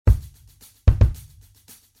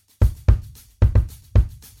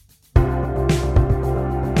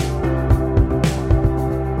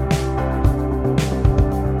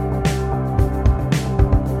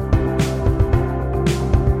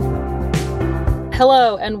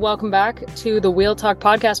Hello and welcome back to the Wheel Talk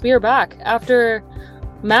podcast. We are back after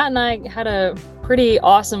Matt and I had a pretty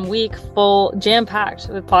awesome week, full jam-packed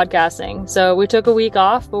with podcasting. So we took a week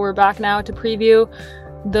off, but we're back now to preview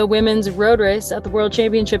the women's road race at the World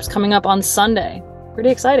Championships coming up on Sunday.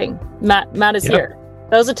 Pretty exciting. Matt is here.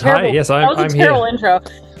 That was a terrible. Hi, yes, I'm terrible here. Intro.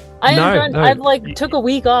 I've took a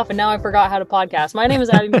week off and now I forgot how to podcast. My name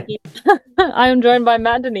is Abby McKee. I am joined by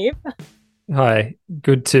Matt Deneve. Hi,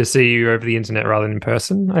 good to see you over the internet rather than in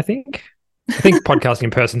person, I think. Podcasting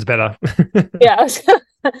in person's better. Yeah,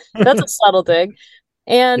 that's a subtle dig.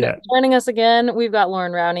 And joining us again, we've got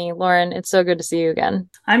Lauren Rowney. Lauren, it's so good to see you again.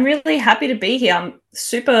 I'm really happy to be here. I'm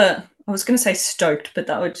super, I was going to say stoked, but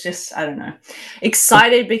that would just, I don't know,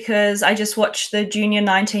 excited because I just watched the Junior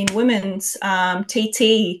 19 Women's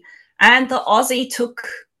TT and the Aussie took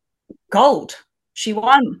gold. She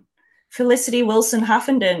won. Felicity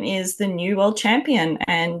Wilson-Huffenden is the new world champion.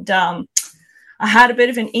 And I had a bit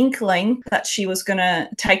of an inkling that she was going to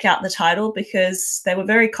take out the title because they were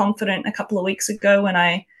very confident a couple of weeks ago when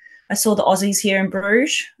I saw the Aussies here in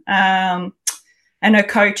Bruges. And her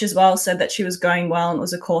coach as well said that she was going well and it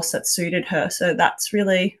was a course that suited her. So that's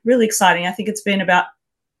really, really exciting. I think it's been about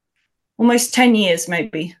almost 10 years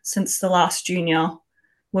maybe since the last junior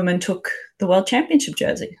woman took the world championship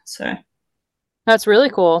jersey. So that's really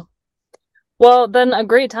cool. Well, then a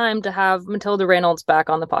great time to have Matilda Reynolds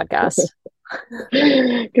back on the podcast.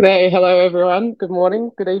 G'day, hello everyone. Good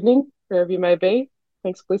morning, good evening, wherever you may be.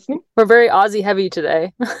 Thanks for listening. We're very Aussie heavy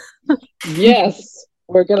today. Yes,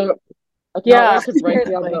 we're gonna. I can't wait to break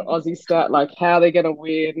down the Aussie stat, like how they're gonna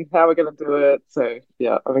win, how we're gonna do it. So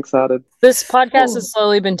yeah, I'm excited. This podcast has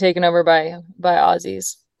slowly been taken over by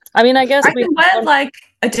Aussies. I mean, I guess I can wear like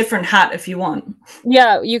a different hat if you want.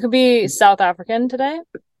 Yeah, you could be South African today.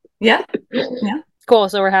 Yeah. Cool.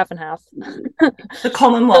 So we're half and half. The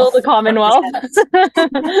Commonwealth. Still the Commonwealth.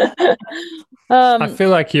 I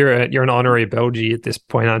feel like you're an honorary Belgie at this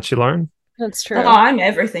point, aren't you, Lauren? That's true. Oh, I'm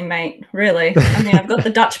everything, mate. Really. I mean, I've got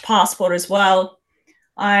the Dutch passport as well.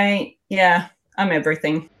 I'm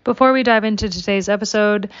everything. Before we dive into today's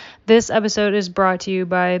episode, this episode is brought to you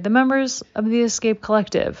by the members of the Escape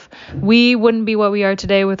Collective. We wouldn't be what we are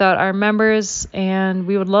today without our members, and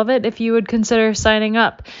we would love it if you would consider signing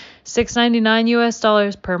up. $6.99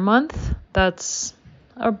 US per month. That's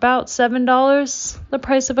about $7, the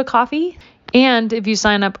price of a coffee. And if you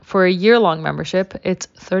sign up for a year-long membership, it's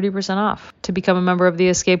 30% off. To become a member of the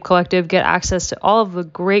Escape Collective, get access to all of the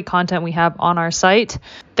great content we have on our site.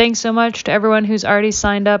 Thanks so much to everyone who's already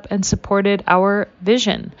signed up and supported our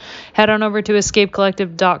vision. Head on over to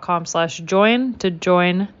escapecollective.com/join to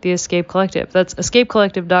join the Escape Collective. That's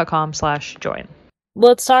escapecollective.com/join.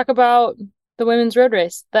 Let's talk about the women's road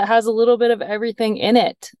race that has a little bit of everything in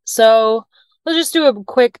it. So let's just do a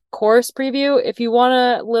quick course preview. If you want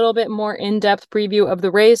a little bit more in-depth preview of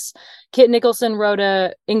the race, Kit Nicholson wrote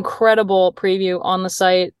an incredible preview on the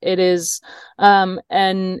site. It is an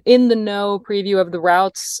in-the-know preview of the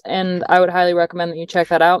routes, and I would highly recommend that you check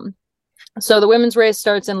that out. So the women's race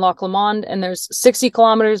starts in Loch Lomond, and there's 60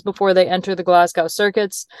 kilometers before they enter the Glasgow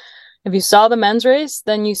circuits. If you saw the men's race,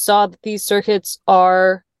 then you saw that these circuits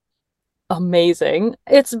are amazing.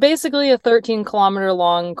 It's basically a 13-kilometer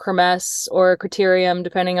long kermesse or criterium,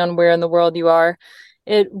 depending on where in the world you are.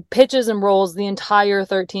 It pitches and rolls the entire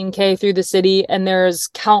 13K through the city, and there's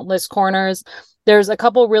countless corners. There's a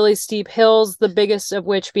couple really steep hills, the biggest of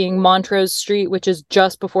which being Montrose Street, which is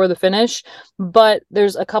just before the finish. But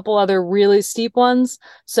there's a couple other really steep ones.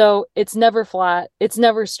 So it's never flat. It's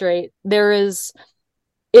never straight.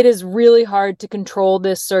 It is really hard to control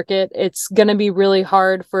this circuit. It's going to be really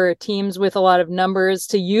hard for teams with a lot of numbers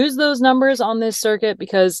to use those numbers on this circuit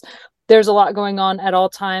because there's a lot going on at all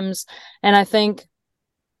times. And I think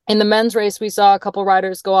in the men's race, we saw a couple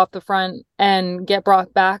riders go off the front and get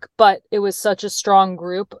brought back, but it was such a strong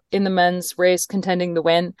group in the men's race contending the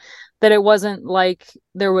win that it wasn't like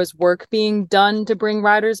there was work being done to bring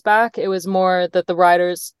riders back. It was more that the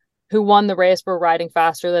riders who won the race were riding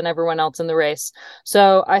faster than everyone else in the race.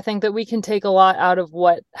 So I think that we can take a lot out of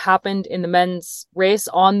what happened in the men's race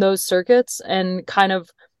on those circuits and kind of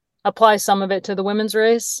apply some of it to the women's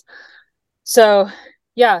race. So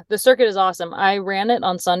yeah, the circuit is awesome. I ran it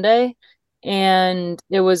on Sunday and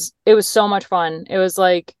it was so much fun. It was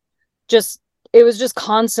just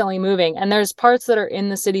constantly moving. And there's parts that are in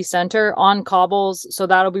the city center on cobbles. So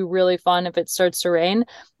that'll be really fun if it starts to rain.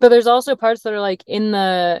 But there's also parts that are like in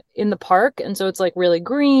the park. And so it's like really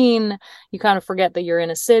green. You kind of forget that you're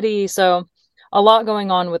in a city. So a lot going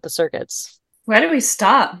on with the circuits. Where do we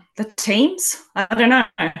start? The teams? I don't know.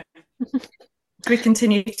 Do we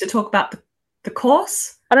continue to talk about the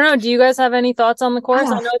course? I don't know. Do you guys have any thoughts on the course?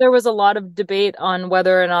 I know there was a lot of debate on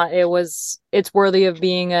whether or not it's worthy of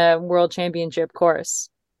being a world championship course.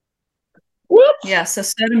 What? Yes, a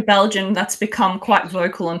certain Belgian that's become quite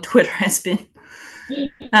vocal on Twitter has been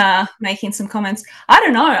making some comments. I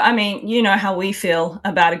don't know. I mean, you know how we feel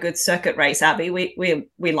about a good circuit race, Abby.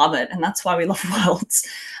 We love it, and that's why we love Worlds.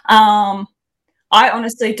 I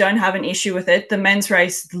honestly don't have an issue with it. The men's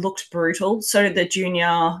race looked brutal. So did the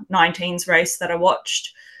junior 19s race that I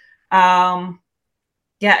watched.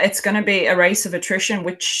 Yeah, it's going to be a race of attrition,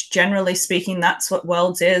 which generally speaking, that's what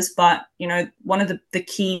Worlds is. But, you know, one of the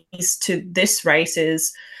keys to this race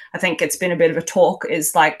is, I think it's been a bit of a talk,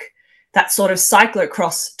 is like that sort of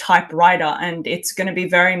cyclocross type rider. And it's going to be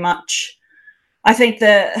very much, I think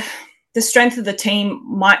the strength of the team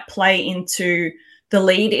might play into the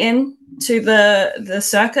lead in to the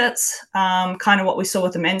circuits, kind of what we saw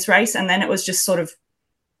with the men's race. And then it was just sort of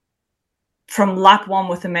from lap one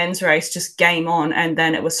with the men's race, just game on. And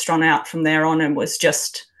then it was strung out from there on, and was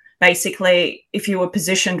just basically, if you were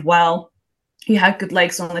positioned well, you had good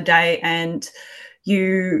legs on the day, and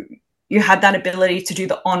you had that ability to do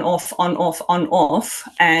the on, off,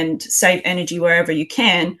 and save energy wherever you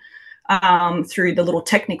can, through the little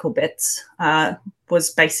technical bits, was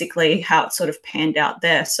basically how it sort of panned out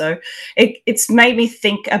there. So it's made me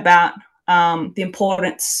think about the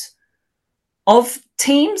importance of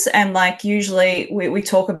teams. And like usually we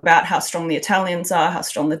talk about how strong the Italians are, how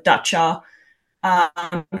strong the Dutch are.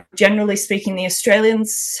 Generally speaking, the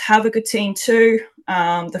Australians have a good team too.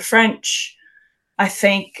 The French, I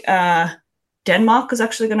think Denmark is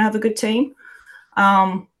actually going to have a good team.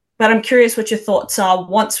 But I'm curious what your thoughts are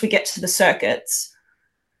once we get to the circuits,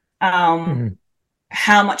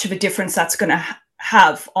 how much of a difference that's going to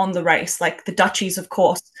have on the race. Like the Dutchies, of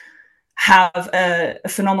course, have a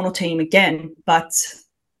phenomenal team again, but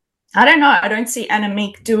I don't know. I don't see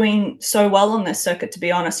Annemiek doing so well on this circuit, to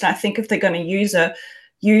be honest. And I think if they're going to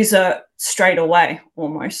use her straight away,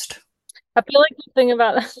 almost. I feel like the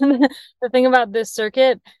thing about this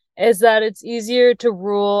circuit is that it's easier to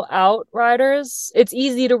rule out riders. It's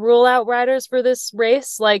easy to rule out riders for this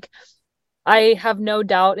race. Like, I have no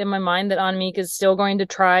doubt in my mind that Annemiek is still going to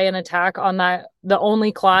try and attack on the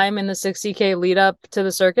only climb in the 60K lead up to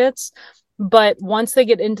the circuits. But once they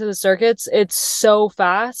get into the circuits, it's so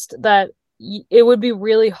fast that it would be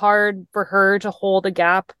really hard for her to hold a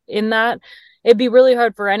gap in that. It'd be really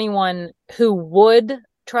hard for anyone who would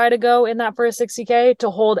try to go in that first 60K to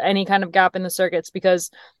hold any kind of gap in the circuits, because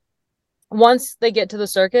once they get to the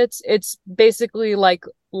circuits, it's basically like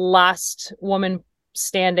last woman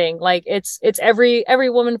standing. Like it's every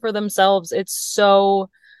woman for themselves. It's so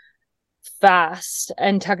fast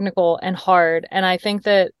and technical and hard, and I think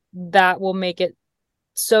that will make it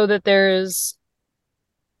so that there's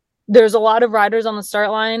a lot of riders on the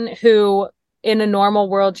start line who in a normal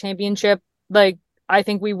world championship, like, I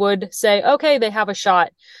think we would say, okay, they have a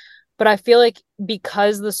shot. But I feel like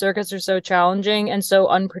because the circuits are so challenging and so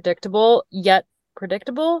unpredictable, yet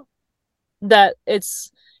predictable, that it's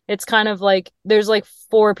kind of like there's like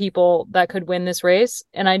 4 people that could win this race,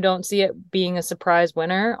 and I don't see it being a surprise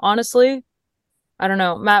winner, honestly. I don't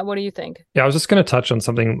know. Matt, what do you think? Yeah, I was just going to touch on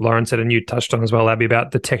something Lauren said, and you touched on as well, Abby,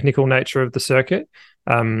 about the technical nature of the circuit.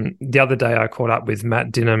 The other day I caught up with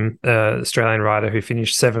Matt Dinham, Australian rider who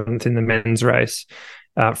finished 7th in the men's race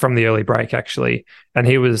from the early break, actually. And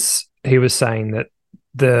he was saying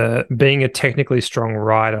that being a technically strong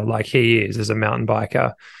rider like he is as a mountain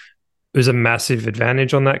biker is a massive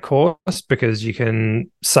advantage on that course, because you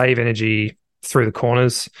can save energy through the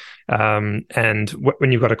corners. And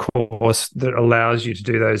when you've got a course that allows you to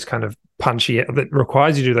do those kind of that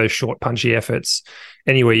requires you to do those short, punchy efforts,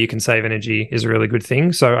 anywhere you can save energy is a really good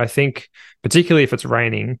thing. So I think, particularly if it's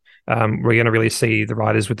raining, we're going to really see the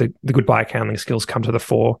riders with the good bike handling skills come to the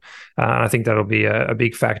fore. I think that'll be a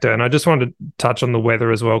big factor. And I just wanted to touch on the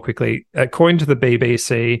weather as well quickly. According to the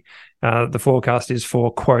BBC, the forecast is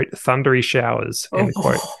for, quote, thundery showers, end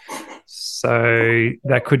quote. So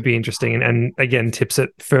that could be interesting, and again, tips it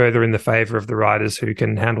further in the favour of the riders who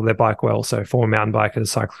can handle their bike well. So former mountain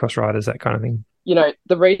bikers, cyclocross riders, that kind of thing. You know,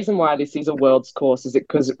 the reason why this is a world's course is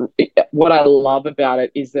because what I love about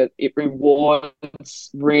it is that it rewards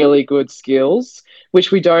really good skills,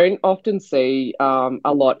 which we don't often see a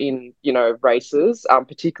lot in, you know, races,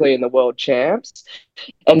 particularly in the world champs.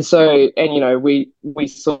 And so, and, you know, we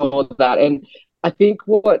saw that. And I think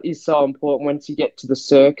what is so important once you get to the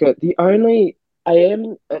circuit, I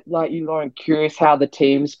am, like you, Lauren, curious how the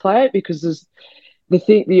teams play it, because there's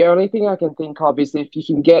the only thing I can think of is if you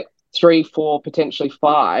can get 3, 4, potentially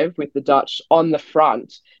 5 with the Dutch on the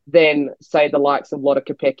front, then say the likes of Lotte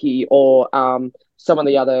Kopecky or some of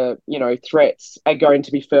the other, threats are going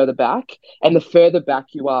to be further back. And the further back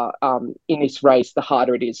you are in this race, the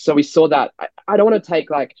harder it is. So we saw that. I don't want to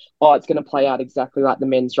take like, oh, it's going to play out exactly like the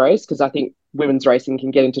men's race, because I think women's racing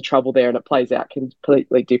can get into trouble there and it plays out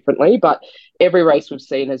completely differently. But every race we've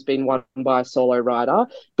seen has been won by a solo rider.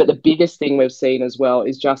 But the biggest thing we've seen as well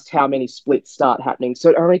is just how many splits start happening. So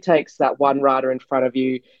it only takes that one rider in front of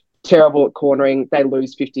you, terrible at cornering, they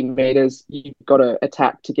lose 50 meters, you've got to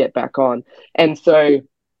attack to get back on. And so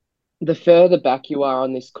the further back you are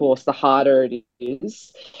on this course, the harder it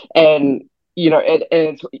is. And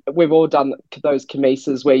and we've all done those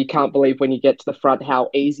chemises where you can't believe when you get to the front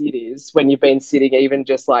how easy it is when you've been sitting even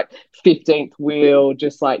just like 15th wheel,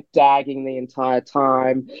 just like dagging the entire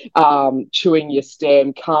time, chewing your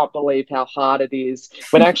stem, can't believe how hard it is,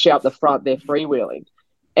 when actually up the front they're freewheeling.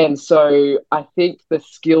 And so I think the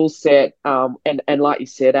skill set, and like you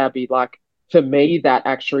said, Abby, like for me, that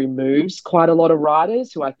actually moves quite a lot of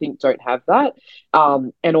riders who I think don't have that.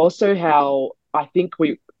 And also how I think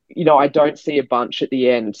I don't see a bunch at the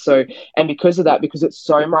end. So, and because of that, because it's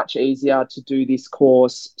so much easier to do this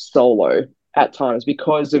course solo at times,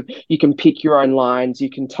 because of you can pick your own lines, you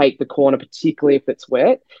can take the corner, particularly if it's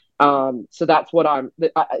wet. So that's what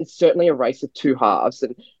it's certainly a race of two halves.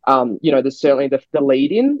 And, there's certainly the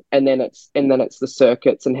lead in, and then it's the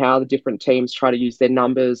circuits and how the different teams try to use their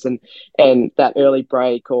numbers and that early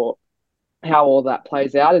break, or how all that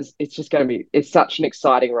plays out it's such an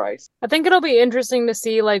exciting race. I think it'll be interesting to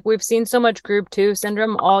see, like, we've seen so much Group 2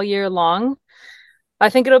 syndrome all year long. I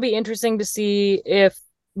think it'll be interesting to see if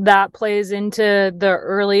that plays into the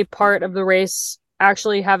early part of the race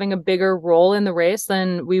actually having a bigger role in the race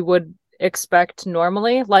than we would expect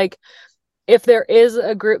normally. Like, if there is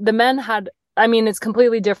a group, the men had, I mean, it's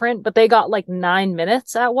completely different, but they got like 9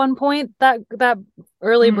 minutes at one point, that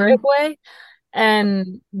early breakaway.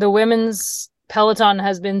 And the women's peloton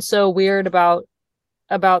has been so weird about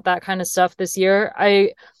that kind of stuff this year.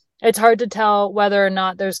 It's hard to tell whether or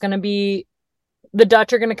not there's going to be, the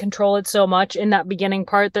Dutch are going to control it so much in that beginning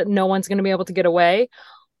part that no one's going to be able to get away,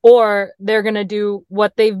 or they're going to do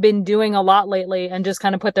what they've been doing a lot lately and just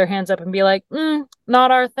kind of put their hands up and be like,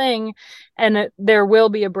 not our thing. And there will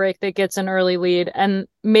be a break that gets an early lead. And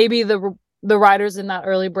maybe the riders in that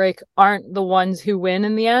early break aren't the ones who win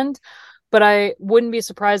in the end. But I wouldn't be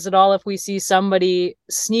surprised at all if we see somebody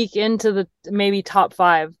sneak into the maybe top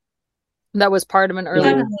 5 that was part of an early.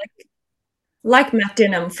 Kind of like Matt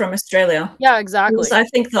Dinham from Australia. Yeah, exactly. He was, I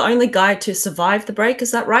think, the only guy to survive the break.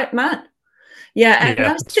 Is that right, Matt? Yeah, and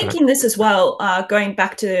I was thinking this as well, going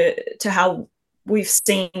back to how we've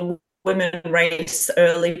seen women race the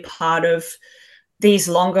early part of these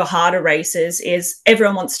longer, harder races, is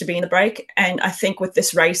everyone wants to be in the break. And I think with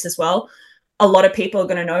this race as well, a lot of people are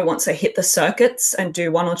going to know once they hit the circuits and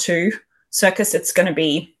do 1 or 2 circuits, it's going to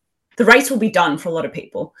be, the race will be done for a lot of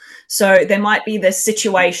people. So there might be this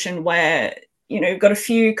situation where, you've got a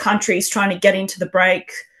few countries trying to get into the break,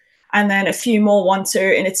 and then a few more want to,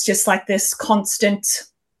 and it's just like this constant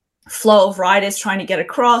flow of riders trying to get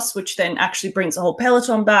across, which then actually brings the whole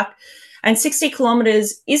peloton back. And 60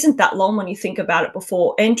 kilometers isn't that long when you think about it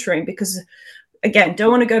before entering, because, again,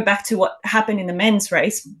 don't want to go back to what happened in the men's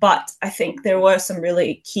race, but I think there were some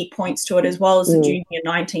really key points to it, as well as the Junior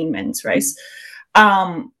 19 men's race,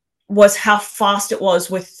 was how fast it was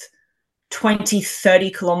with 20,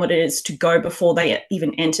 30 kilometers to go before they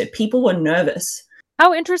even entered. People were nervous.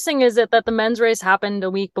 How interesting is it that the men's race happened a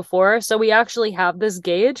week before, so we actually have this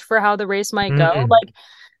gauge for how the race might go? Like,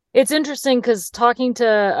 it's interesting because talking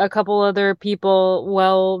to a couple other people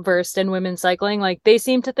well-versed in women's cycling, like, they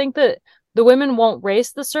seem to think that the women won't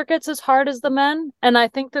race the circuits as hard as the men, and I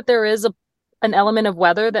think that there is an element of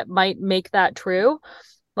weather that might make that true.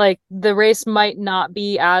 Like, the race might not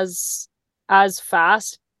be as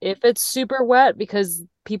fast if it's super wet, because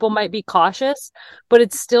people might be cautious, but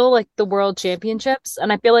it's still like the World Championships.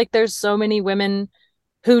 And I feel like there's so many women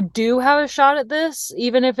who do have a shot at this,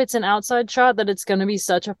 even if it's an outside shot, that it's going to be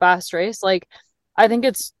such a fast race. Like, I think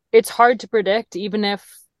it's hard to predict, even if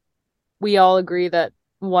we all agree that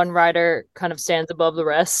one rider kind of stands above the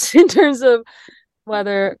rest in terms of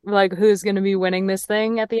whether, like, who's going to be winning this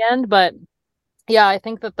thing at the end. But yeah, I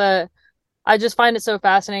think that I just find it so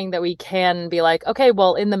fascinating that we can be like, okay,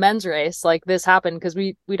 well, in the men's race, like, this happened, because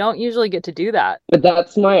we don't usually get to do that. But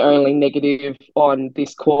that's my only negative on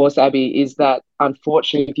this course, Abby, is that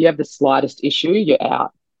unfortunately, if you have the slightest issue, you're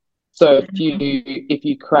out. So if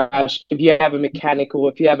you crash, if you have a mechanical,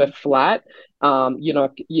 if you have a flat,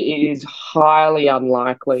 it is highly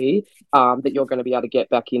unlikely that you're going to be able to get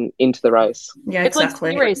back into the race. Yeah, it's exactly.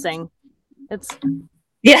 Like ski racing. It's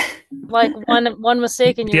like one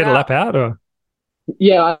mistake and you're out. Lap out, or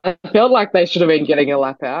Yeah, I felt like they should have been getting a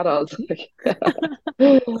lap out. I was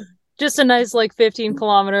like, Just a nice, like,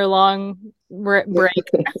 15-kilometer long break.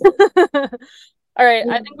 All right,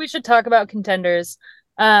 I think we should talk about contenders.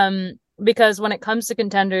 Because when it comes to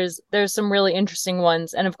contenders, there's some really interesting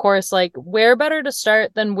ones. And of course, like, where better to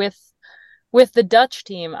start than with the Dutch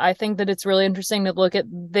team? I think that it's really interesting to look at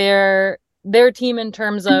their team in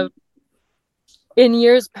terms of, in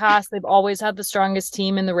years past, they've always had the strongest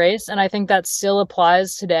team in the race, and I think that still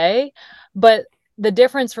applies today. But the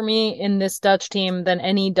difference for me in this Dutch team than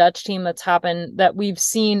any Dutch team that's happened that we've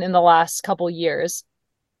seen in the last couple years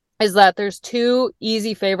is that there's two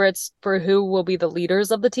easy favorites for who will be the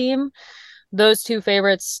leaders of the team. Those two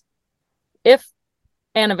favorites, if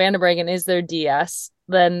Anna van der Breggen is their DS,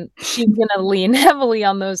 then she's going to lean heavily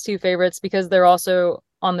on those two favorites because they're also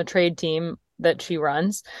on the trade team that she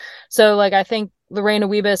runs. So, like, I think Lorena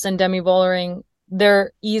Wiebes and Demi Vollering,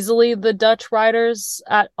 they're easily the Dutch riders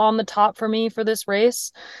on the top for me for this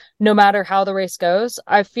race, no matter how the race goes.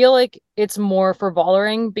 I feel like it's more for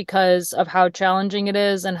Vollering because of how challenging it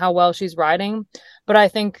is and how well she's riding. But I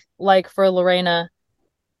think, like, for Lorena,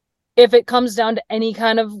 if it comes down to any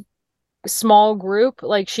kind of small group,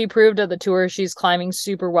 like, she proved at the tour she's climbing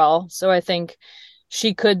super well. So I think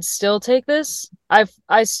she could still take this.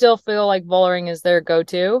 I still feel like Vollering is their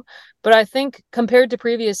go-to, but I think compared to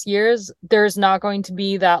previous years, there's not going to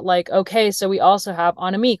be that, like, okay, so we also have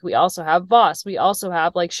Annemiek, we also have Vos, we also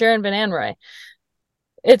have, like, Sharon Van Anrooy.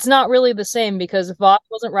 It's not really the same because Vos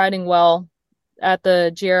wasn't riding well at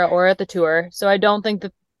the Giro or at the tour, so I don't think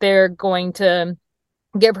that they're going to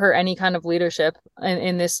give her any kind of leadership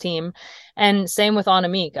in this team. And same with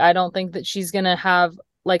Annemiek. I don't think that she's going to have,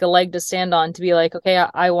 like, a leg to stand on to be like, okay,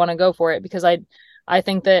 I want to go for it, because I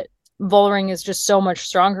think that Vollering is just so much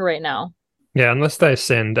stronger right now. Yeah, unless they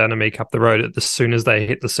send Annemiek up the road as soon as they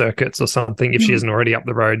hit the circuits or something, if she isn't already up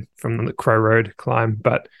the road from the Crow Road climb.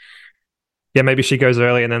 But yeah, maybe she goes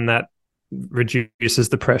early and then that reduces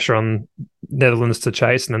the pressure on Netherlands to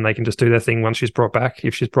chase, and then they can just do their thing once she's brought back,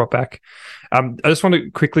 if she's brought back. I just want to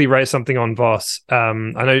quickly raise something on Vos. I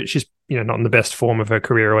know she's not in the best form of her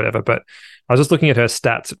career or whatever, but I was just looking at her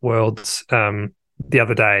stats at Worlds the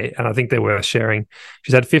other day, and I think they're worth sharing.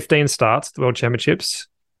 She's had 15 starts at the World Championships.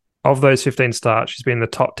 Of those 15 starts, she's been in the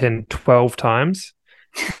top 10 12 times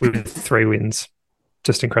with 3 wins.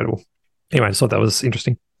 Just incredible. Anyway, I just thought that was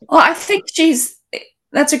interesting. Well, I think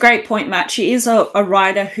that's a great point, Matt. She is a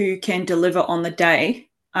rider who can deliver on the day.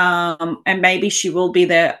 And maybe she will be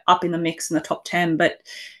there up in the mix in the top 10. But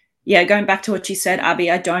yeah, going back to what you said,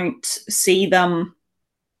 Abby, I don't see them,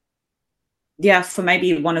 for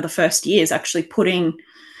maybe one of the first years, actually putting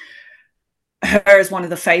her as one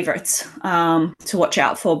of the favorites to watch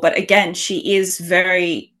out for. But again, she is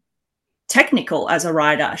very technical as a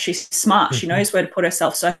rider. She's smart. She knows where to put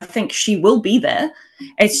herself. So I think she will be there.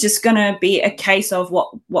 It's just going to be a case of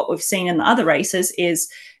what we've seen in the other races is,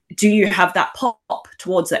 do you have that pop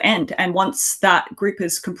towards the end? And once that group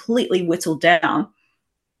is completely whittled down,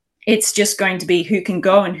 it's just going to be who can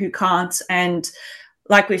go and who can't. And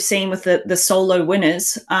like we've seen with the solo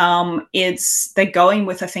winners, they're going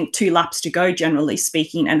with, I think, 2 laps to go, generally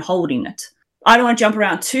speaking, and holding it. I don't want to jump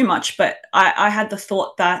around too much, but I had the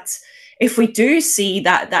thought that if we do see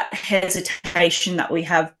that hesitation that we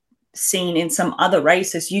have seen in some other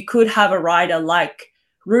races, you could have a rider like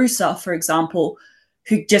Rusa, for example,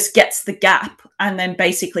 who just gets the gap and then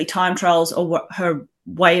basically time trials her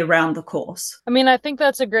way around the course. I mean, I think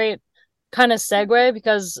that's a great kind of segue,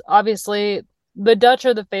 because obviously the Dutch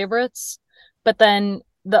are the favorites, but then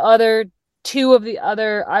the other two of the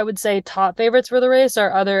other, I would say, top favorites for the race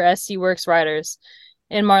are other SC Works riders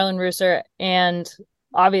in Marlon Reusser, and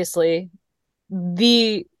obviously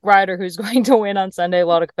the rider who's going to win on Sunday,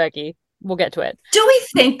 Lotte Kopecky. We'll get to it. Do we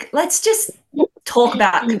think, let's just talk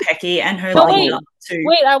about Kopecky and her lineup too.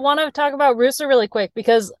 Wait, I want to talk about Reusser really quick,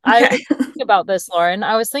 because I was thinking about this, Lauren.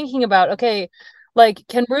 I was thinking about, okay, like,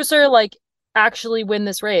 can Reusser, like, actually win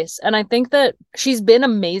this race? And I think that she's been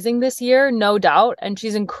amazing this year, no doubt, and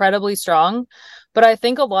she's incredibly strong. But I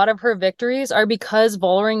think a lot of her victories are because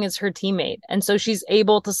Vollering is her teammate, and so she's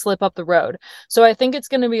able to slip up the road. So I think it's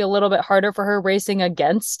going to be a little bit harder for her racing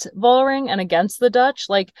against Vollering and against the Dutch.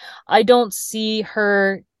 Like, I don't see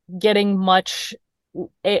her getting much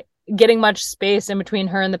space in between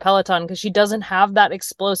her and the peloton, because she doesn't have that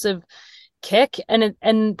explosive kick,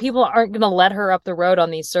 and people aren't going to let her up the road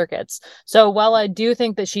on these circuits. So while I do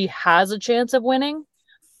think that she has a chance of winning,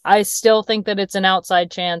 I still think that it's an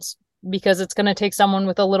outside chance, because it's going to take someone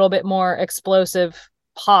with a little bit more explosive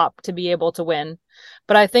pop to be able to win.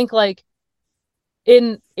 But I think, like,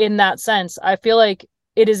 in that sense, I feel like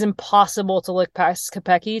it is impossible to look past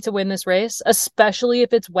Kopecky to win this race, especially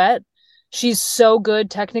if it's wet. She's so good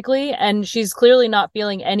technically, and she's clearly not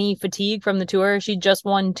feeling any fatigue from the tour. She just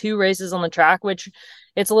won 2 races on the track, which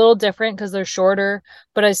it's a little different because they're shorter,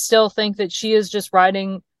 but I still think that she is just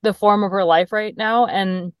riding the form of her life right now.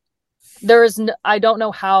 And I don't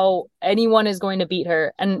know how anyone is going to beat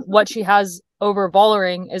her. And what she has over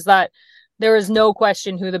Vollering is that there is no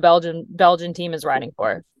question who the Belgian team is riding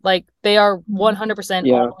for. Like, they are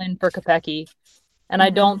 100% all in for Kopecky. And I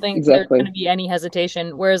don't think there's going to be any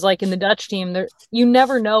hesitation. Whereas, like, in the Dutch team, you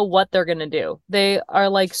never know what they're going to do. They are,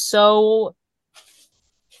 like, so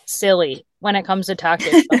silly when it comes to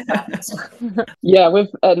tactics. Yeah,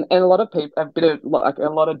 and a lot of people have been like a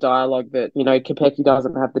lot of dialogue that, you know, Kopecky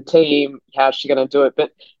doesn't have the team. How's she going to do it?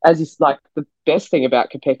 But as is like the best thing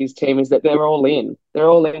about Kopecky's team is that they're all in. They're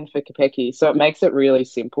all in for Kopecky, so it makes it really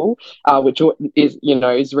simple, which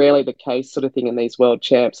is rarely the case, sort of thing in these world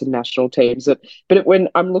champs and national teams. But when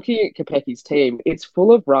I'm looking at Kopecky's team, it's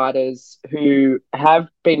full of riders who have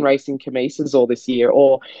been racing Camisas all this year,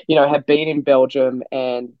 or have been in Belgium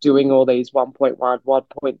and doing all these 1.1,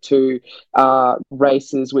 1.2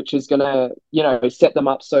 races, which is going to set them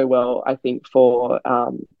up so well, I think, for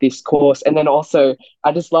this course. And then also,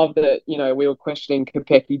 I just love that we were questioning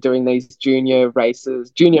Kopecky doing these junior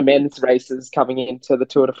men's races coming into the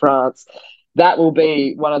Tour de France. That will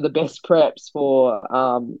be one of the best preps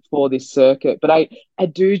for this circuit. But I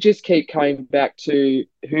do just keep coming back to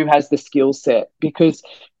who has the skill set, because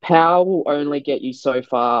power will only get you so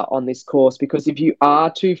far on this course. Because if you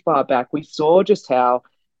are too far back, we saw just how,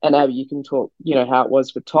 and Abby, you can talk, how it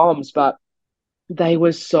was for Toms, but they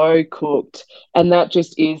were so cooked. And that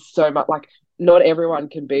just is so much like, not everyone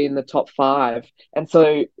can be in the top 5. And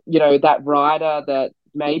so, that rider that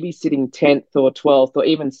may be sitting 10th or 12th or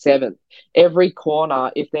even 7th, every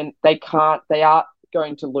corner, if then they are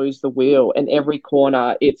going to lose the wheel. And every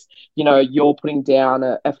corner, it's, you're putting down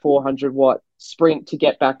a 400-watt sprint to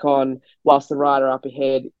get back on, whilst the rider up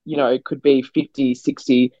ahead, could be 50,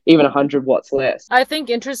 60, even 100 watts less. I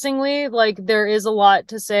think, interestingly, like, there is a lot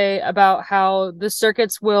to say about how the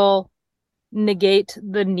circuits will negate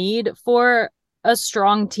the need for a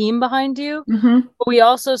strong team behind you. Mm-hmm. But we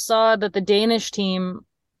also saw that the Danish team,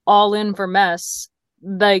 all in for Mess,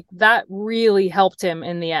 like, that really helped him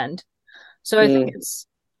in the end. So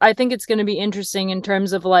I think it's going to be interesting in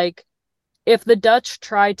terms of, like, if the Dutch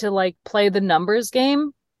try to, like, play the numbers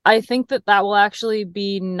game, I think that will actually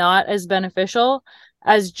be not as beneficial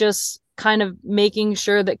as just kind of making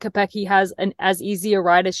sure that Kopecky has as easy a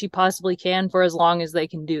ride as she possibly can for as long as they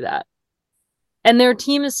can do that. And their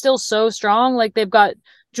team is still so strong. Like, they've got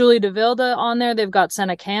Julie de Wilde on there. They've got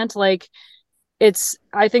Senna Kant. Like,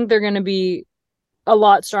 I think they're going to be a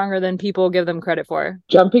lot stronger than people give them credit for.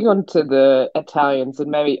 Jumping onto the Italians, and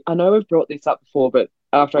maybe, I know we've brought this up before, but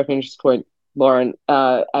after I finish this point, Lauren,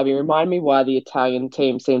 Abby, remind me why the Italian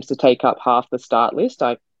team seems to take up half the start list.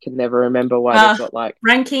 I can never remember why they've got like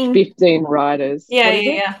ranking 15 riders.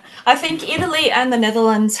 Yeah. I think Italy and the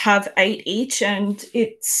Netherlands have 8 each, and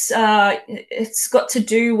it's got to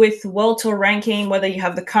do with World Tour ranking, whether you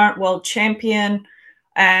have the current world champion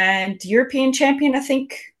and European champion. I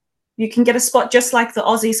think you can get a spot, just like the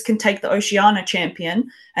Aussies can take the Oceania champion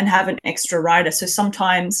and have an extra rider. So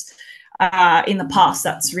sometimes in the past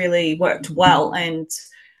that's really worked well. And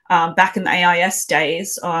back in the AIS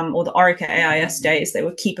days, or the Orica AIS days, they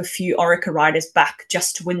would keep a few Orica riders back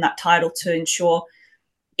just to win that title, to ensure,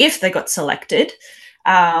 if they got selected,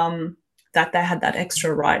 that they had that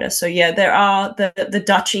extra rider. So yeah, there are the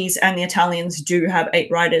Dutchies and the Italians do have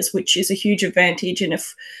 8 riders, which is a huge advantage. And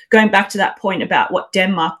if going back to that point about what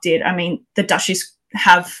Denmark did, I mean, the Dutchies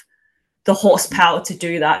have the horsepower to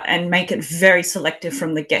do that and make it very selective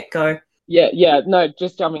from the get-go. Yeah. No,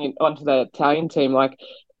 just jumping onto the Italian team, like,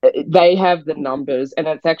 they have the numbers, and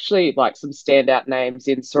it's actually like some standout names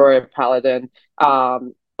in Soraya Paladin,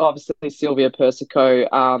 obviously Silvia Persico.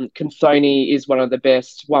 Confoni is one of the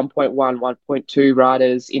best 1.1, 1.2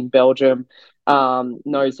 riders in Belgium,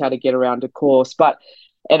 knows how to get around a course.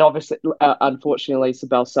 And obviously, unfortunately, Lisa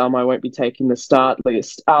Balsamo won't be taking the start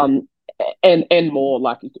list. And more,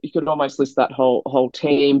 like, you could almost list that whole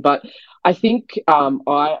team. But I think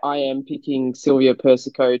I am picking Silvia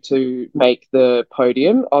Persico to make the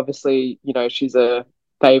podium. Obviously, she's a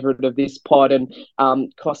favourite of this pod,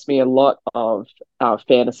 and cost me a lot of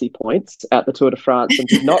fantasy points at the Tour de France and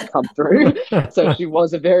did not come through. So she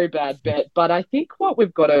was a very bad bet. But I think what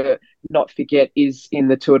we've got to not forget is, in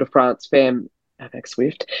the Tour de France, Alex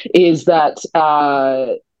Swift, is that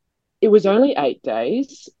it was only 8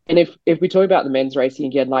 days. And if we talk about the men's racing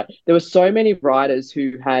again, like there were so many riders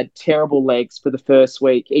who had terrible legs for the first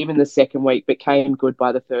week, even the second week, but came good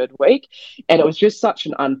by the third week. And it was just such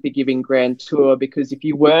an unforgiving Grand Tour, because if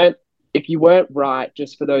you weren't right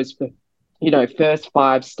just for those first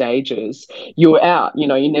 5 stages, you were out.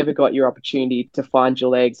 You never got your opportunity to find your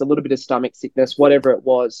legs, a little bit of stomach sickness, whatever it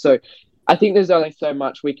was. So I think there's only so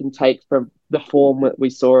much we can take from the form that we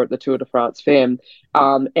saw at the Tour de France Femme.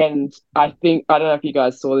 And I don't know if you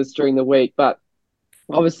guys saw this during the week, but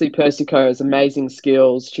obviously Persico has amazing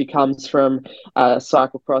skills. She comes from a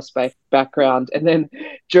cyclocross background. And then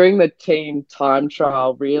during the team time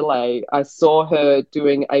trial relay, I saw her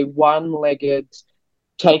doing a one-legged,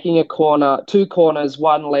 taking a corner, two corners,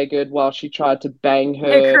 one-legged, while she tried to bang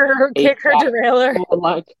her kick her derailleur, or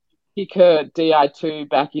like kick her Di2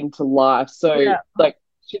 back into life. So like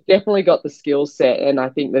she definitely got the skill set, and I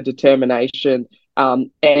think the determination.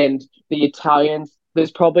 And the Italians,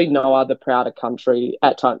 there's probably no other prouder country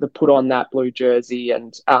at time to put on that blue jersey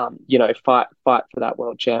and fight for that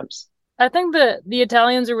world champs. I think the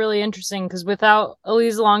Italians are really interesting because without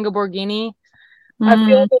Elisa Longa Borghini, I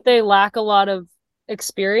feel that they lack a lot of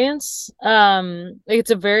experience.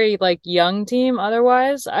 It's a very like young team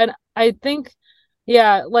otherwise. I think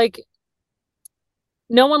like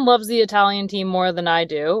no one loves the Italian team more than I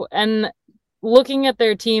do. And looking at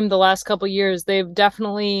their team the last couple years, they've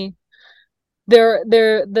definitely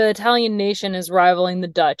the Italian nation is rivaling the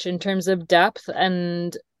Dutch in terms of depth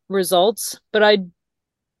and results. But I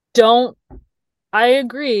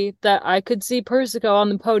agree that I could see Persico on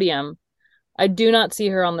the podium. I do not see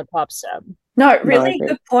her on the top step. No, really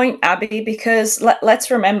good point, Abby, because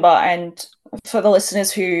let's remember, and for the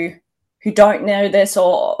listeners who don't know this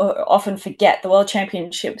or often forget, the World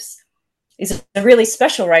Championships is a really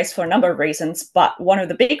special race for a number of reasons, but one of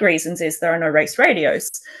the big reasons is there are no race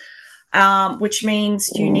radios, which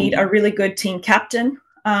means you need a really good team captain.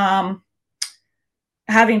 Having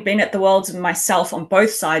been at the Worlds myself on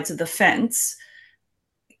both sides of the fence,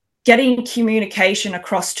 getting communication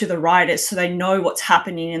across to the riders so they know what's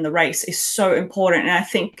happening in the race is so important. And I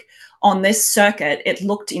think on this circuit, it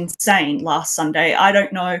looked insane last Sunday. I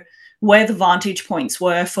don't know where the vantage points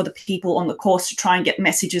were for the people on the course to try and get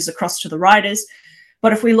messages across to the riders.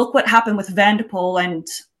 But if we look what happened with Van der Poel and,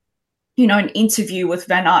 an interview with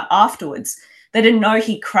Van Aert afterwards, they didn't know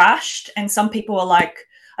he crashed. And some people were like,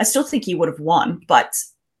 I still think he would have won, but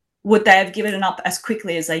would they have given it up as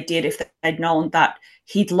quickly as they did if they'd known that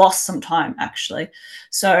he'd lost some time, actually?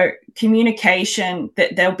 So communication,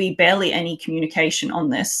 that there'll be barely any communication on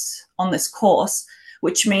this course,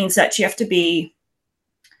 which means that you have to be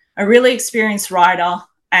a really experienced rider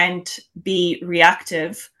and be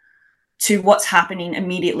reactive to what's happening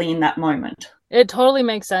immediately in that moment. It totally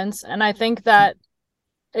makes sense. And I think that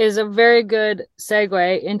is a very good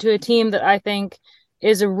segue into a team that I think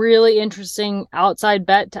is a really interesting outside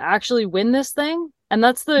bet to actually win this thing. And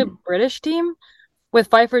that's the British team with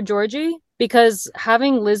Pfeiffer Georgie, because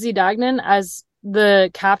having Lizzie Deignan as the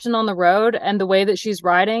captain on the road and the way that she's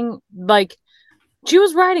riding, like she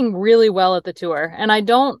was riding really well at the Tour. And I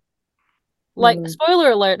don't spoiler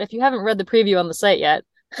alert, if you haven't read the preview on the site yet,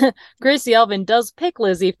 Gracie Elvin does pick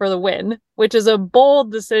Lizzie for the win, which is a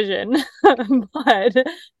bold decision. But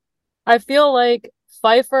I feel like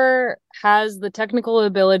Pfeiffer has the technical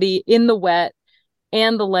ability in the wet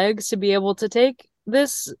and the legs to be able to take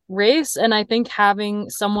this race. And I think having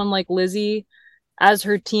someone like Lizzie as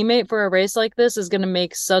her teammate for a race like this is going to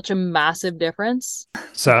make such a massive difference.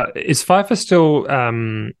 So is Pfeiffer still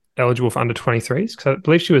eligible for under 23s? Because I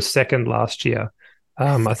believe she was second last year.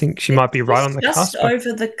 I think she might be right on the cusp. Just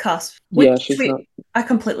over the cusp. I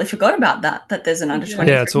completely forgot about that there's an under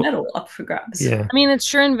 23 medal up for grabs. Yeah. I mean, it's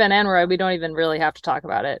Shirin Van Anrooy. We don't even really have to talk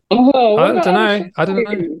about it. Oh, I don't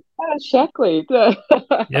know. Shackley.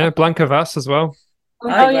 Yeah, Blanca Vas as well.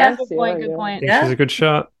 Good point. She's a good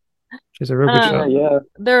shot. She's a real good shot. Yeah.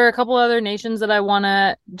 There are a couple other nations that I want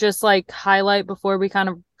to just highlight before we kind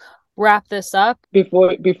of wrap this up.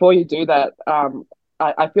 Before you do that,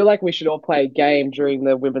 I feel like we should all play a game during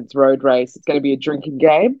the women's road race. It's going to be a drinking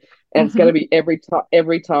game, and it's going to be every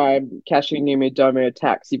time Kasia Niewiadoma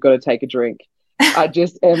attacks, you've got to take a drink. I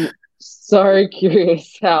just am so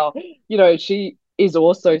curious how, she is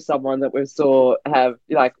also someone that we saw have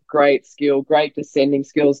great skill, great descending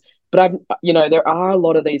skills. But there are a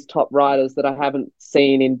lot of these top riders that I haven't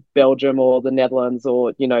seen in Belgium or the Netherlands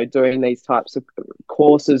or, doing these types of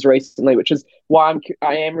courses recently, which is why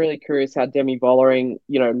I am really curious how Demi Vollering,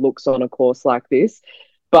 looks on a course like this.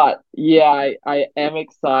 But yeah, I am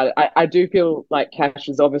excited. I do feel like Cash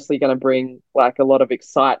is obviously going to bring a lot of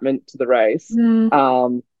excitement to the race.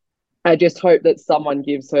 I just hope that someone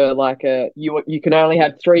gives her like you can only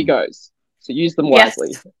have 3 goes, so use them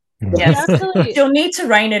wisely. Yes, Actually, she'll need to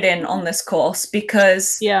rein it in on this course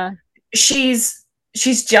because yeah, she's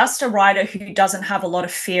just a rider who doesn't have a lot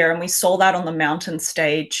of fear, and we saw that on the mountain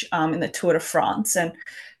stage in the Tour de France, and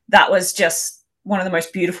that was just one of the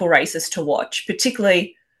most beautiful races to watch,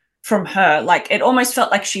 particularly from her. Like, it almost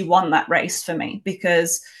felt like she won that race for me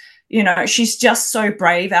because, you know, she's just so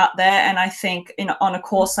brave out there. And I think on a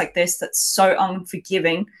course like this that's so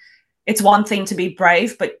unforgiving, it's one thing to be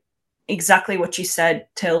brave, but exactly what you said,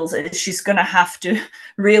 Tills, is she's going to have to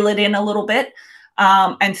reel it in a little bit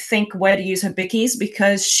and think where to use her bickies,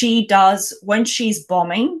 because she does, when she's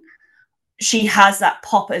bombing, she has that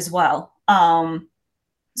pop as well.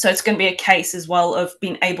 So it's going to be a case as well of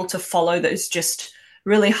being able to follow those just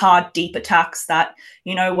really hard, deep attacks that,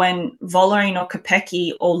 you know, when Vollering or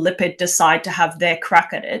Kopecky or Lipid decide to have their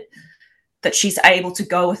crack at it, that she's able to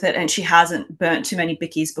go with it and she hasn't burnt too many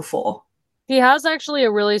bickies before. he has actually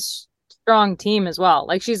a really strong team as well.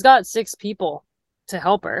 Like, she's got 6 people to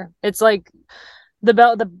help her. It's like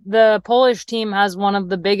the Polish team has one of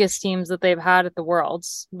the biggest teams that they've had at the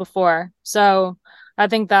Worlds before. So I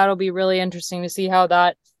think that'll be really interesting to see how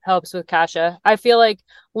that helps with Kasia. I feel like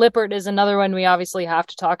Lippert is another one we obviously have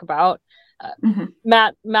to talk about.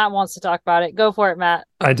 Matt wants to talk about it. Go for it, Matt.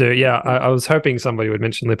 I do. Yeah, I was hoping somebody would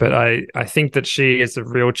mention Lippert. I think that she has a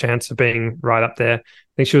real chance of being right up there.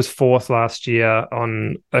 I think she was 4th last year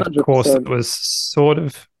on a 100%. course that was sort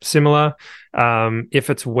of similar. If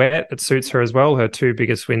it's wet, it suits her as well. Her 2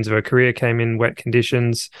 biggest wins of her career came in wet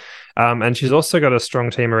conditions. And she's also got a strong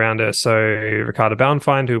team around her. So Ricarda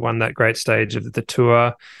Bauernfeind, who won that great stage of the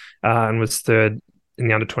Tour and was 3rd in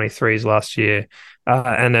the under-23s last year,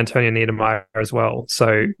 and Antonia Niedermayer as well.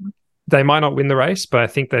 So they might not win the race, but I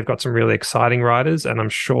think they've got some really exciting riders, and I'm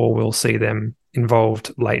sure we'll see them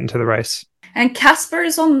involved late into the race. And Casper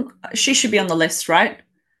is she should be on the list, right?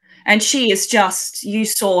 And she is just, you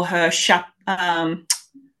saw her,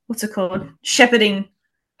 what's it called? Shepherding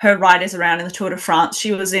her riders around in the Tour de France.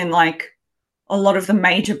 She was in like a lot of the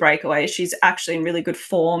major breakaways. She's actually in really good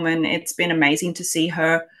form, and it's been amazing to see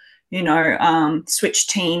her, you know, switch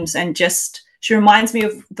teams. And just, she reminds me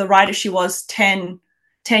of the rider she was 10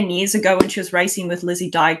 years ago when she was racing with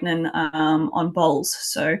Lizzie Deignan on bowls.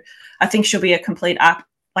 So I think she'll be a complete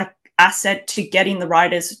asset to getting the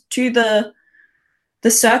riders to the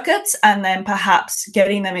circuits and then perhaps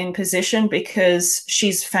getting them in position, because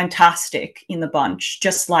she's fantastic in the bunch,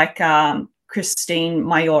 just like Christine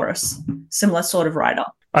Majoris, similar sort of rider.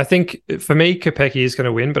 I think for me, Kopecky is going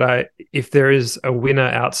to win, but if there is a winner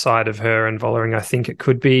outside of her and Vollering, I think it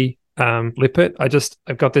could be Lippert.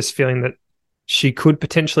 I've got this feeling that she could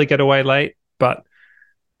potentially get away late,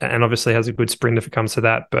 and obviously has a good sprint if it comes to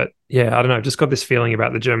that. But yeah, I don't know. I've just got this feeling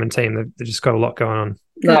about the German team. They've just got a lot going on.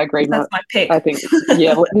 No, I agree. That's my pick. I think,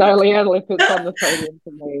 Leanne Lippert's on the podium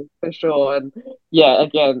for me for sure. And yeah,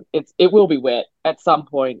 again, it will be wet at some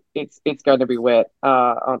point. It's going to be wet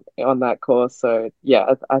on that course. So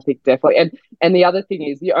yeah, I think definitely. And the other thing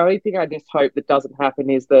is, the only thing I just hope that doesn't happen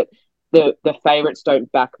is that the favourites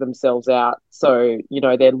don't back themselves out. So, you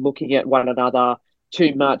know, they're looking at one another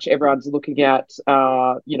too much. Everyone's looking at,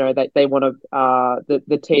 you know, they want to,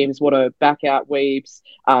 the teams want to back out Weebs,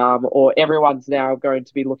 or everyone's now going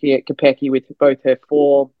to be looking at Kopecky with both her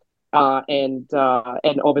form and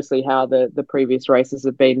obviously how the previous races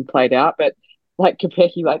have been played out. But like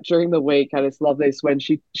Kopecky, like during the week, I just love this when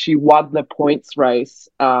she won the points race.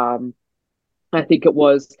 I think it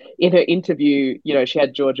was in her interview, you know, she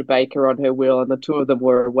had Georgia Baker on her wheel and the 2 of them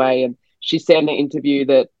were away, and she said in an interview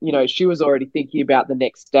that, you know, she was already thinking about the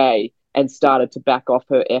next day and started to back off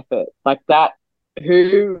her effort. Like that,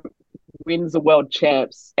 who wins the world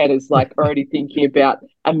champs and is like already thinking about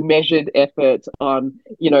a measured effort on,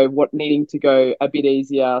 you know, what needing to go a bit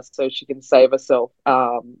easier so she can save herself,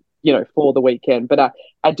 you know, for the weekend. But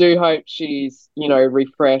I do hope she's, you know,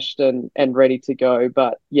 refreshed and ready to go.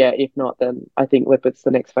 But yeah, if not, then I think Lippert's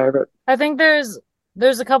the next favourite. I think there's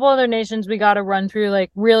a couple other nations we got to run through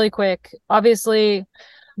like really quick. Obviously,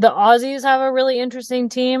 the Aussies have a really interesting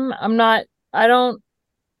team. I'll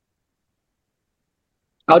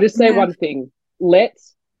just say one thing. Let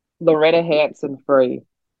Loretta Hanson free.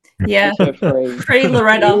 Yeah. Free. Free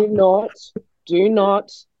Loretta. Do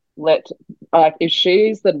not let, if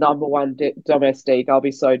she's the number one domestique, I'll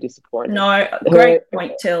be so disappointed. No, great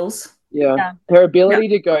point, Tills. Yeah. Her ability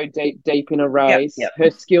to go deep in a race,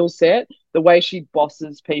 her skill set, the way she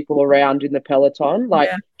bosses people around in the peloton, like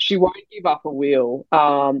she won't give up a wheel.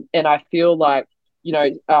 And I feel like, you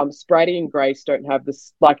know, Sprady and Grace don't have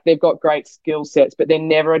this, like they've got great skill sets, but they're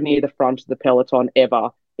never near the front of the peloton ever.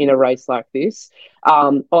 in a race like this.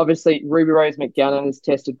 Obviously, Ruby Rose McGannon has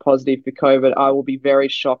tested positive for COVID. I will be very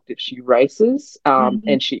shocked if she races. And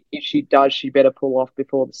if she does, she better pull off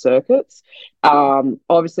before the circuits.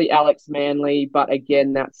 Obviously, Alex Manley, but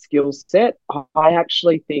again, that skill set. I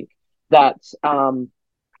actually think that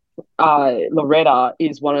Loretta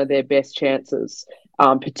is one of their best chances.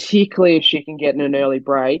 Particularly if she can get in an early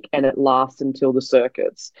break and it lasts until the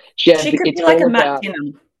circuits. She could be like a Matt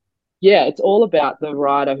Dinham. Yeah, it's all about the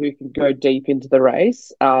rider who can go deep into the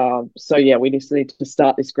race. So yeah, we just need to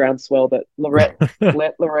start this groundswell that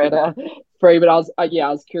let Loretta free. But I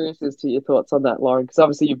was curious as to your thoughts on that, Lauren, because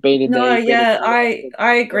obviously you've been in there.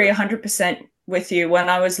 I agree 100% with you. When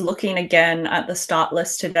I was looking again at the start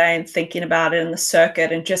list today and thinking about it in the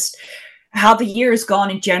circuit and just how the year has gone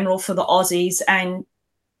in general for the Aussies, and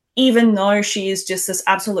even though she is just this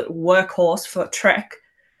absolute workhorse for Trek,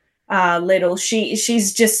 Little,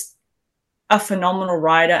 she's just a phenomenal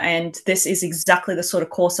rider, and this is exactly the sort of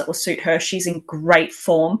course that will suit her. She's in great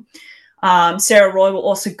form. Sarah Roy will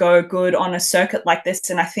also go good on a circuit like this,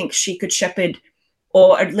 and I think she could shepherd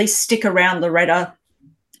or at least stick around Loretta,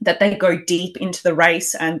 that they go deep into the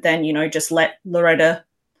race and then, just let Loretta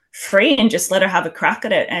free and just let her have a crack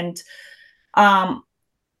at it. And,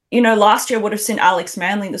 last year would have seen Alex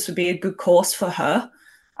Manley. This would be a good course for her.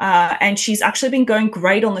 And she's actually been going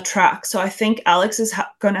great on the track. So I think Alex is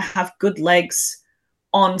going to have good legs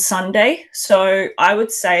on Sunday. So I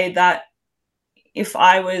would say that if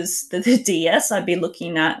I was the DS, I'd be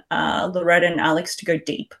looking at Loretta and Alex to go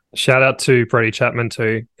deep. Shout out to Brodie Chapman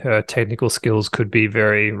too. Her technical skills could be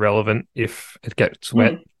very relevant if it gets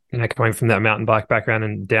wet. Coming from that mountain bike background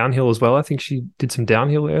and downhill as well. I think she did some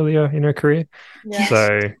downhill earlier in her career. Yes.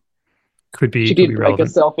 So she did break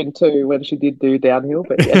herself in two when she did do downhill,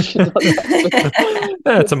 but yeah, she does.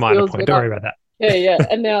 That's a minor point. Don't worry about that. Yeah.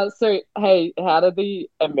 And now, so hey, how do the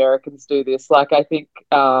Americans do this? Like, I think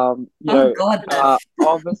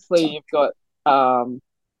obviously you've got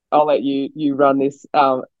I'll let you run this.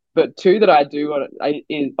 But two that I do want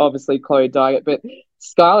is obviously Chloe Dygert, but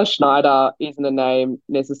Skylar Schneider isn't a name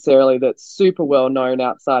necessarily that's super well known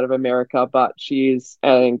outside of America, but she is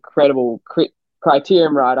an incredible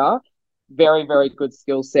criterium rider. Very, very good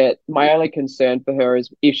skill set. My only concern for her is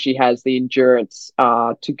if she has the endurance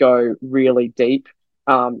to go really deep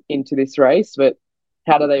into this race. But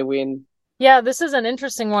how do they win? Yeah, this is an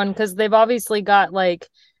interesting one because they've obviously got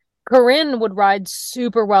Corinne would ride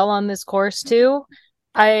super well on this course too.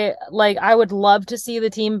 I would love to see the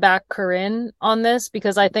team back Corinne on this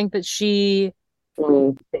because I think that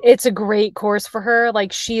it's a great course for her.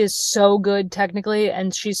 She is so good technically,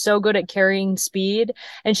 and she's so good at carrying speed,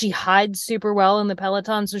 and she hides super well in the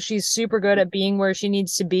peloton. So she's super good at being where she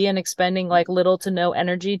needs to be and expending little to no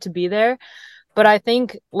energy to be there. But I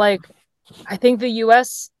think the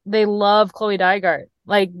US, they love Chloe Dygert.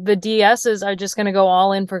 The DSs are just going to go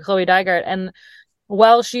all in for Chloe Dygert. And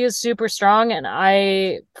while she is super strong, and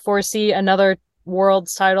I foresee another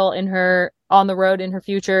world's title on the road in her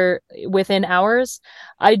future within hours,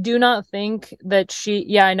 I do not think that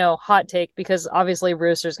I know, hot take, because obviously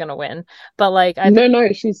Rooster's going to win. But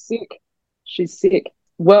No, she's sick. She's sick.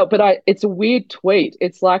 Well, but it's a weird tweet.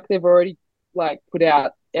 It's like they've already put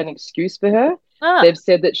out an excuse for her. They've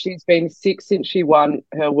said that she's been sick since she won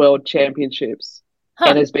her world championships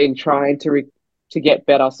and has been trying to get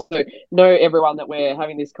better. So know everyone that we're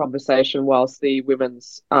having this conversation whilst the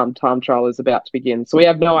women's time trial is about to begin. So we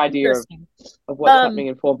have no idea of what's happening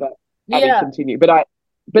in form, but continue. But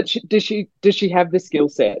does she have the skill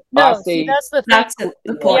set? No, that's the thing. That's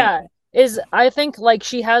the point. Yeah, I think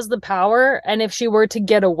she has the power, and if she were to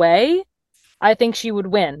get away, I think she would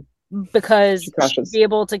win because she'd be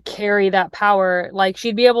able to carry that power.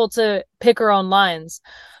 She'd be able to pick her own lines.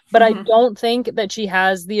 But I don't think that she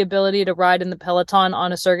has the ability to ride in the peloton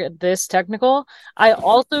on a circuit this technical. I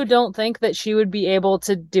also don't think that she would be able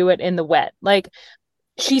to do it in the wet.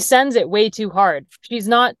 She sends it way too hard.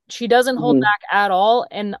 She doesn't hold back at all.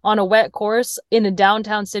 And on a wet course in a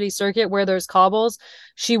downtown city circuit where there's cobbles,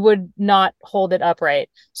 she would not hold it upright.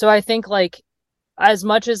 So I think as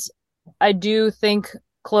much as I do think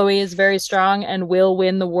Chloe is very strong and will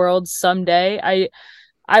win the world someday,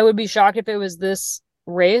 I would be shocked if it was this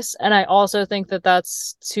race. And I also think that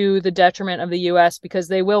that's to the detriment of the US because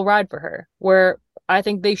they will ride for her, where I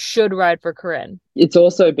think they should ride for Corinne. It's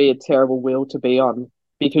also be a terrible wheel to be on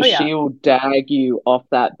because she'll dag you off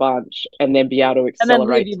that bunch and then be able to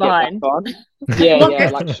accelerate to get back on. Yeah, Look, yeah.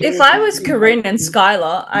 Like if I was Corinne and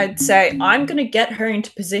Skylar, I'd say I'm going to get her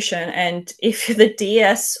into position. And if the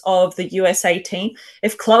DS of the USA team,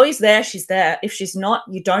 if Chloe's there, she's there. If she's not,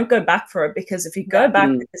 you don't go back for it, because if you go back,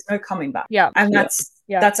 there's no coming back. Yeah, and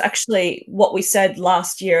that's actually what we said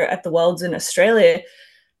last year at the Worlds in Australia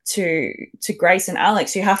to Grace and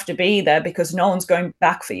Alex. You have to be there because no one's going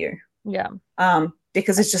back for you. Yeah.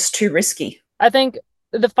 Because it's just too risky. I think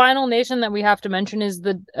the final nation that we have to mention is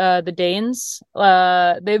the Danes.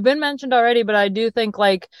 They've been mentioned already, but I do think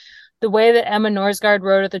like the way that Emma Norsgaard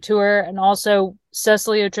rode at the tour, and also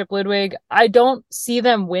Cecilia Tripp-Ludwig, I don't see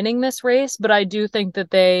them winning this race, but I do think that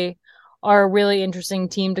they are a really interesting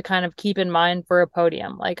team to kind of keep in mind for a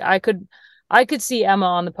podium. Like I could see Emma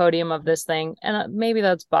on the podium of this thing, and maybe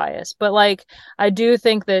that's biased, but like I do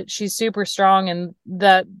think that she's super strong, and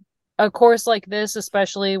that a course like this,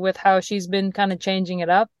 especially with how she's been kind of changing it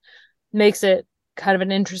up, makes it kind of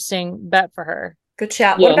an interesting bet for her. Good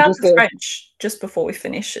shout. What about the French, just before we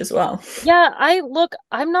finish as well? Yeah,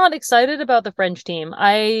 I'm not excited about the French team.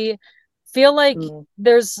 I feel like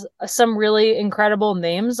there's some really incredible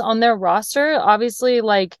names on their roster. Obviously,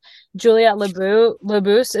 like Juliette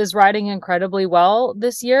Labousse is riding incredibly well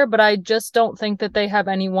this year, but I just don't think that they have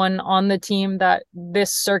anyone on the team that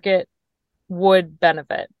this circuit would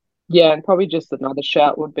benefit. Yeah, and probably just another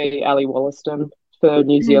shout would be Ali Wollaston for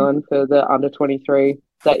New Zealand for the under 23.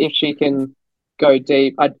 That if she can go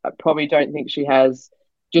deep, I probably don't think she has,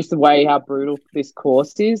 just the way how brutal this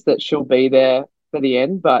course is, that she'll be there for the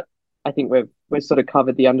end. But I think we've sort of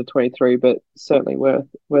covered the under 23, but certainly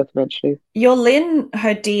worth mentioning. Yolyn,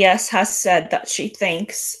 her DS, has said that she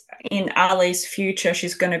thinks in Ali's future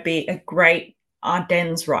she's going to be a great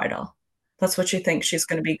Ardennes rider. That's what she thinks she's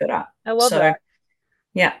going to be good at. I love that.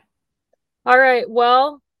 Yeah. All right.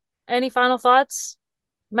 Well, any final thoughts?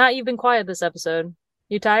 Matt, you've been quiet this episode.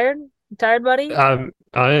 You tired? You tired, buddy? I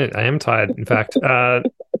am tired, in fact.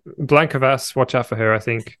 Blanca Vas, watch out for her, I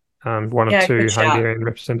think. One of two Hungarian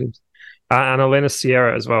representatives. And Elena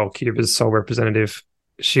Sierra as well, Cuba's sole representative.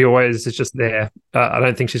 She always is just there. I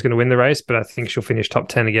don't think she's going to win the race, but I think she'll finish top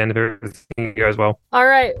 10 again if everything goes well. All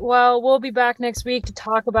right. Well, we'll be back next week to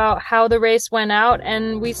talk about how the race went out.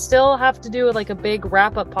 And we still have to do like a big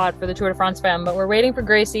wrap-up pod for the Tour de France fam, but we're waiting for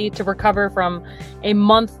Gracie to recover from a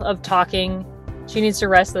month of talking. She needs to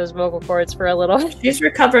rest those vocal cords for a little. She's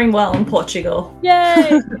recovering well in Portugal.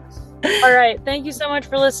 Yay! All right. Thank you so much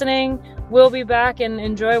for listening. We'll be back and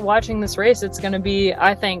enjoy watching this race. It's going to be,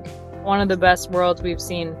 I think, one of the best worlds we've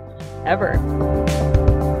seen ever.